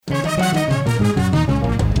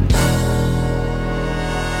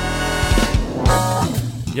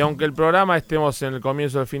aunque el programa estemos en el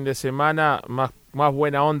comienzo del fin de semana, más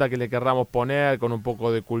buena onda que le querramos poner, con un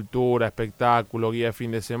poco de cultura, espectáculo, guía de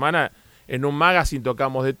fin de semana, en un magazine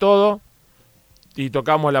tocamos de todo, y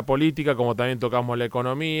tocamos la política como también tocamos la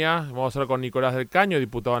economía. Vamos a hablar con Nicolás del Caño,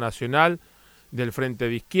 diputado nacional del Frente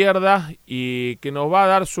de Izquierda, y que nos va a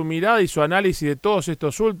dar su mirada y su análisis de todos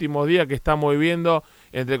estos últimos días que estamos viviendo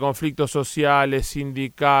entre conflictos sociales,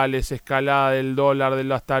 sindicales, escalada del dólar, de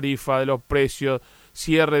las tarifas, de los precios,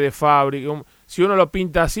 cierre de fábrica. Si uno lo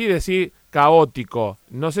pinta así, decir caótico.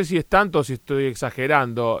 No sé si es tanto o si estoy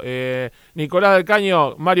exagerando. Nicolás del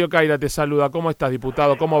Caño, Mario Caira te saluda. ¿Cómo estás,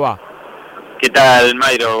 diputado? ¿Cómo va? ¿Qué tal,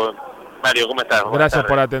 Mario? Mario, ¿cómo estás? Gracias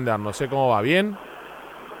por atendernos. ¿Cómo va? ¿Bien?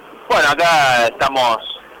 Bueno, acá estamos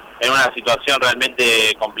en una situación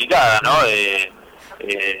realmente complicada, ¿no? De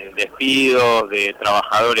despidos, de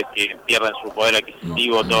trabajadores que pierden su poder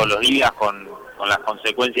adquisitivo todos los días con las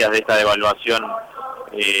consecuencias de esta devaluación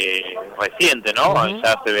reciente, ¿no?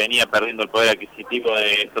 Ya se venía perdiendo el poder adquisitivo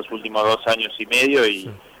de estos últimos 2 años y medio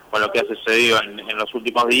y con lo que ha sucedido en los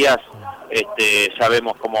últimos días, ya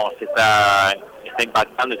vemos cómo se está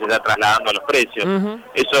impactando y se está trasladando a los precios.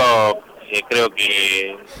 Eso creo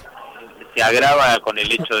que se agrava con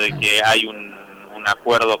el hecho de que hay un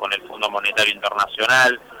acuerdo con el Fondo Monetario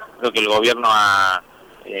Internacional. Creo que el gobierno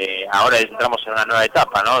ahora entramos en una nueva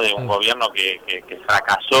etapa, ¿no? De un gobierno que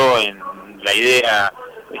fracasó en la idea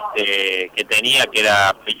que tenía, que era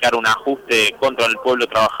aplicar un ajuste contra el pueblo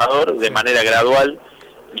trabajador de manera gradual,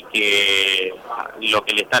 y que lo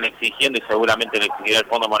que le están exigiendo, y seguramente le exigirá el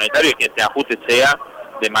Fondo Monetario, es que ese ajuste sea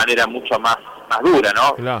de manera mucho más dura,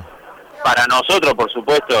 ¿no? Claro. Para nosotros, por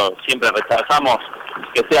supuesto, siempre rechazamos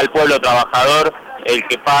que sea el pueblo trabajador el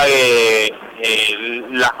que pague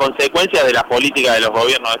las consecuencias de las políticas de los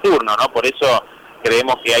gobiernos de turno, ¿no? Por eso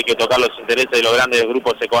creemos que hay que tocar los intereses de los grandes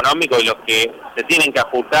grupos económicos, y los que se tienen que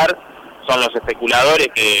ajustar son los especuladores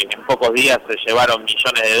que en pocos días se llevaron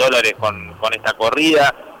millones de dólares con esta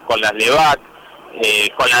corrida, con las LEVAC,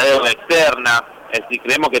 con la deuda externa. Es decir,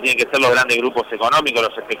 creemos que tienen que ser los grandes grupos económicos,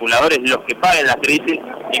 los especuladores, los que paguen la crisis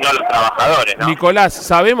y no los trabajadores, ¿no? Nicolás,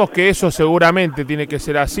 sabemos que eso seguramente tiene que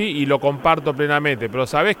ser así y lo comparto plenamente, pero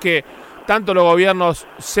sabés que tanto los gobiernos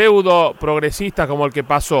pseudo progresistas como el que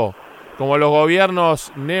pasó, como los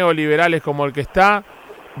gobiernos neoliberales como el que está,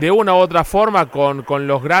 de una u otra forma con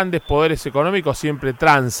los grandes poderes económicos siempre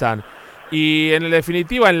transan. Y en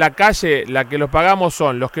definitiva, en la calle, la que los pagamos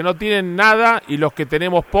son los que no tienen nada y los que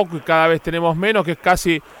tenemos poco y cada vez tenemos menos, que es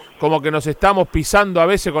casi como que nos estamos pisando a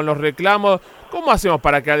veces con los reclamos. ¿Cómo hacemos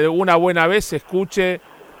para que de una buena vez se escuche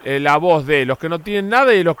la voz de los que no tienen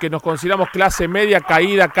nada y los que nos consideramos clase media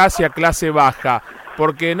caída casi a clase baja?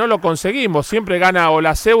 Porque no lo conseguimos. Siempre gana o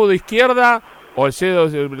la pseudo izquierda o el pseudo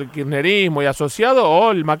kirchnerismo y asociado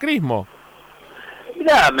o el macrismo.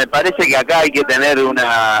 Mirá, me parece que acá hay que tener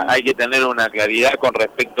una claridad con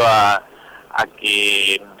respecto a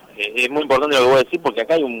que es muy importante lo que voy a decir, porque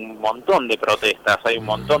acá hay un montón de protestas, hay un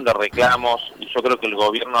montón de reclamos, y yo creo que el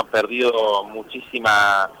gobierno ha perdido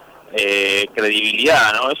muchísima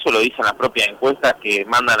credibilidad, ¿no? Eso lo dicen las propias encuestas que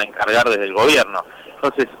mandan a encargar desde el gobierno.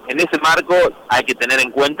 Entonces, en ese marco hay que tener en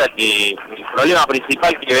cuenta que el problema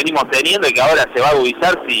principal que venimos teniendo y que ahora se va a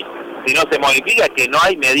agudizar si no se modifica, es que no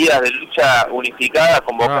hay medidas de lucha unificadas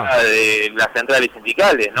convocadas de las centrales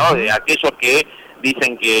sindicales, ¿no? De aquellos que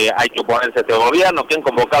dicen que hay que oponerse a este gobierno, que han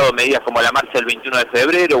convocado medidas como la marcha del 21 de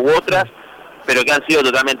febrero u otras, pero que han sido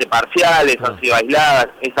totalmente parciales, han sido aisladas.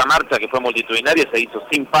 Esa marcha, que fue multitudinaria, se hizo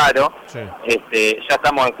sin paro. Ya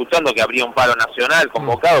estamos escuchando que habría un paro nacional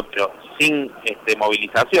convocado, pero sin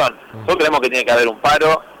movilización. Nosotros creemos que tiene que haber un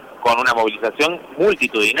paro con una movilización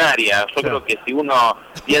multitudinaria. Yo creo que si uno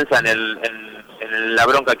piensa en la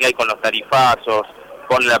bronca que hay con los tarifazos,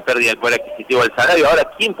 con la pérdida del poder adquisitivo del salario,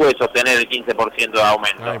 ahora, ¿quién puede sostener el 15% de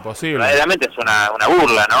aumento? Imposible. Verdaderamente es una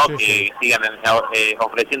burla, ¿no? Que sigan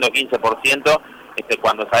ofreciendo 15%,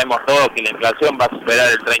 cuando sabemos todos que la inflación va a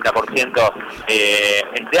superar el 30%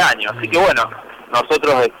 este año. Así que bueno,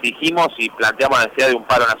 nosotros exigimos y planteamos la necesidad de un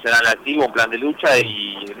paro nacional activo, un plan de lucha,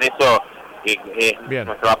 y en eso es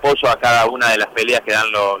nuestro apoyo a cada una de las peleas que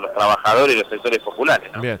dan los trabajadores y los sectores populares,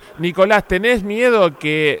 ¿no? Bien. Nicolás, ¿tenés miedo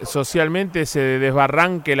que socialmente se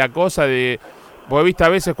desbarranque la cosa de... Porque viste a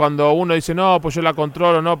veces cuando uno dice, no, pues yo la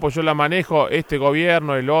controlo, no, pues yo la manejo, este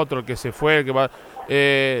gobierno, el otro, el que se fue, el que va...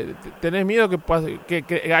 ¿tenés miedo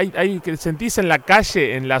que sentís en la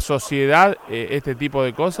calle, en la sociedad, este tipo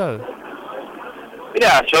de cosas?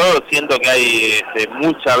 Mirá, yo siento que hay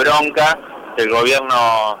mucha bronca, que el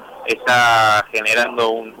gobierno está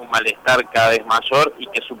generando un malestar cada vez mayor, y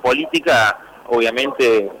que su política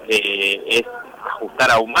obviamente es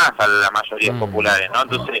ajustar aún más a las mayorías populares, ¿no?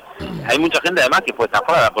 Entonces, hay mucha gente además que fue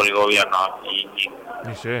estafada por el gobierno y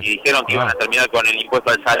dijeron que iban a terminar con el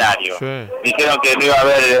impuesto al salario, dijeron que no iba a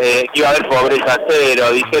haber que iba a haber pobreza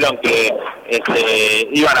cero, dijeron que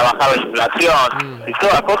iban a bajar la inflación, y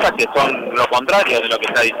todas cosas que son lo contrario de lo que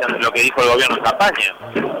está diciendo, lo que dijo el gobierno en campaña.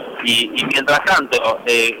 Y mientras tanto,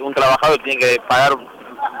 un trabajador tiene que pagar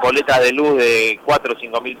boletas de luz de 4 o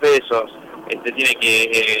 5 mil pesos, tiene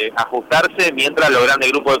que ajustarse, mientras los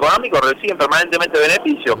grandes grupos económicos reciben permanentemente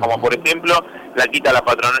beneficios, como por ejemplo la quita a las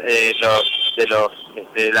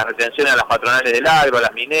las retenciones a las patronales del agro, a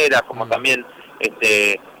las mineras, como también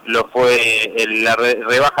lo fue la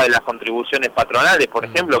rebaja de las contribuciones patronales, por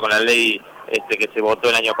ejemplo, con la ley que se votó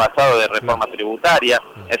el año pasado de reforma tributaria.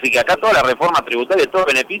 Es decir, que acá toda la reforma tributaria, todos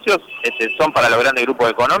los beneficios son para los grandes grupos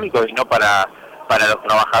económicos y no para los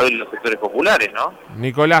trabajadores y los sectores populares, ¿no?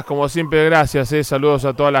 Nicolás, como siempre, gracias, saludos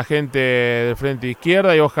a toda la gente del Frente de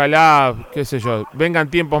Izquierda y ojalá, qué sé yo, vengan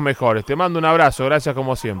tiempos mejores. Te mando un abrazo, gracias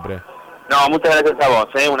como siempre. No, muchas gracias a vos,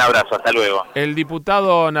 un abrazo, hasta luego. El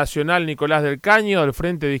diputado nacional Nicolás del Caño, del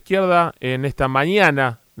Frente de Izquierda, en esta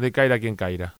mañana de Caira quien Caira.